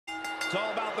It's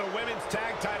all about the women's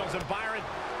tag titles. And Byron,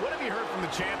 what have you heard from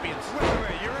the champions?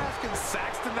 Wait, you're asking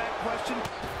Saxton that question?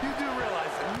 You do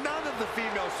realize that none of the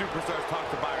female superstars talk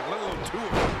to Byron, let alone two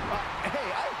of them. Hey,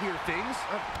 I hear things.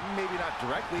 Maybe not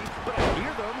directly, but I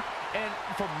hear them. And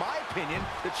from my opinion,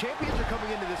 the champions are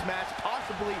coming into this match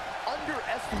possibly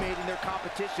underestimating their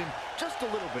competition just a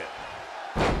little bit.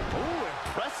 Oh,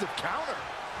 impressive counter.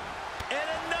 And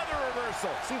another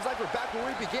reversal. Seems like we're back where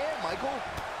we began, Michael.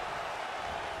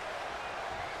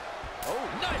 Oh,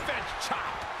 knife edge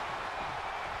chop.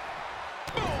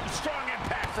 Boom, strong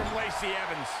impact from Lacey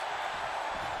Evans.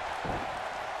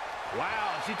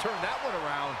 Wow, she turned that one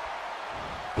around.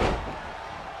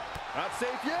 Not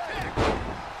safe yet.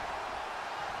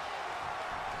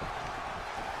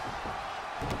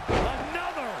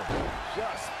 Another.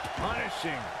 Just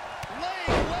punishing.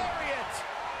 Laying lariat.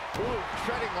 Ooh,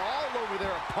 treading all over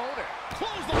their opponent.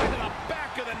 Clothesline to the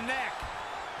back of the neck.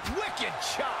 Wicked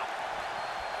chop.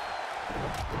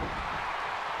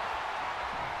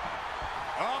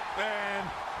 Up and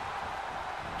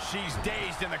she's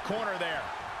dazed in the corner there.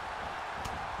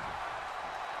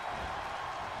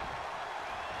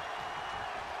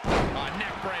 A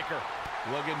neck breaker.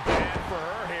 Looking bad for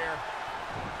her here.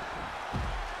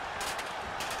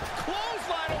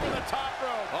 Clothesline over the top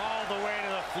rope. All the way to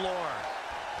the floor.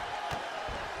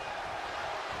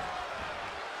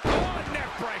 Oh, a neck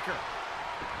breaker.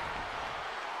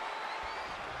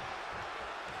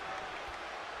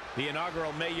 The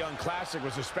inaugural Mae Young Classic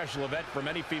was a special event for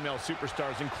many female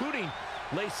superstars, including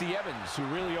Lacey Evans, who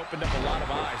really opened up a lot of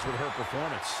eyes with her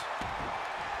performance.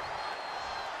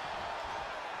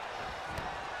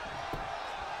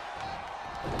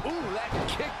 Ooh, that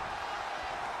kick.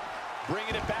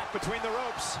 Bringing it back between the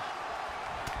ropes.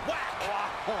 Whack!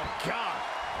 Oh, God.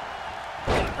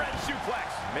 Red suplex.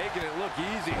 Making it look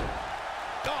easy.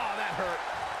 Oh, that hurt.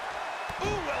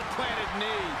 Ooh, well-planted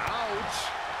knee.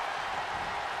 Ouch.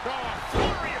 Oh, a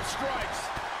flurry of strikes.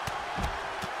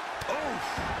 Oof.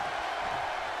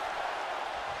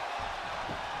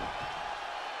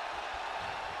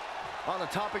 On the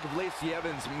topic of Lacey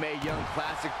Evans' Mae Young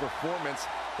Classic performance,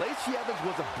 Lacey Evans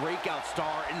was a breakout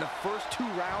star in the first 2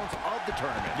 rounds of the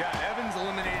tournament. Yeah, Evans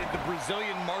eliminated the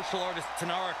Brazilian martial artist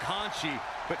Tanara Conchi,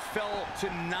 but fell to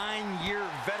 9-year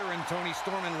veteran Toni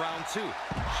Storm in round 2.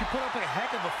 She put up a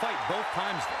heck of a fight both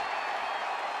times, though.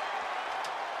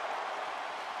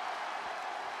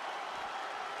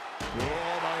 Oh,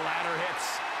 the ladder hits.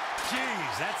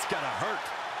 Jeez, that's gotta hurt.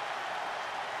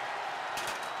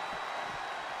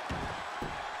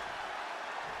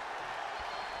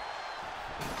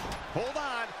 Hold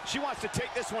on. She wants to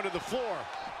take this one to the floor.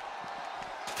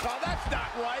 Oh, that's not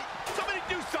right. Somebody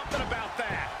do something about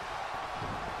that.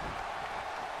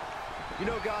 You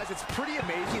know, guys, it's pretty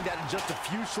amazing that in just a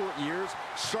few short years,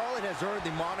 Charlotte has earned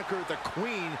the moniker the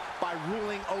Queen by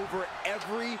ruling over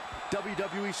every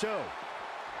WWE show.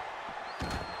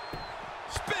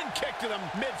 Spin kick to the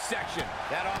midsection.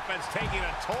 That offense taking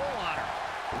a toll on her.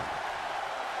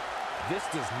 This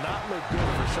does not look good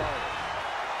for Charlotte.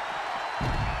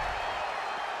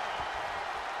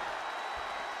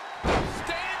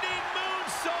 Standing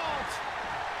moonsault.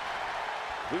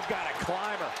 We've got a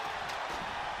climber.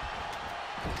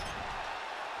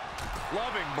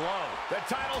 Loving blow. The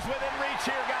title's within reach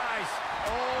here, guys.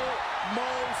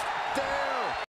 Almost there.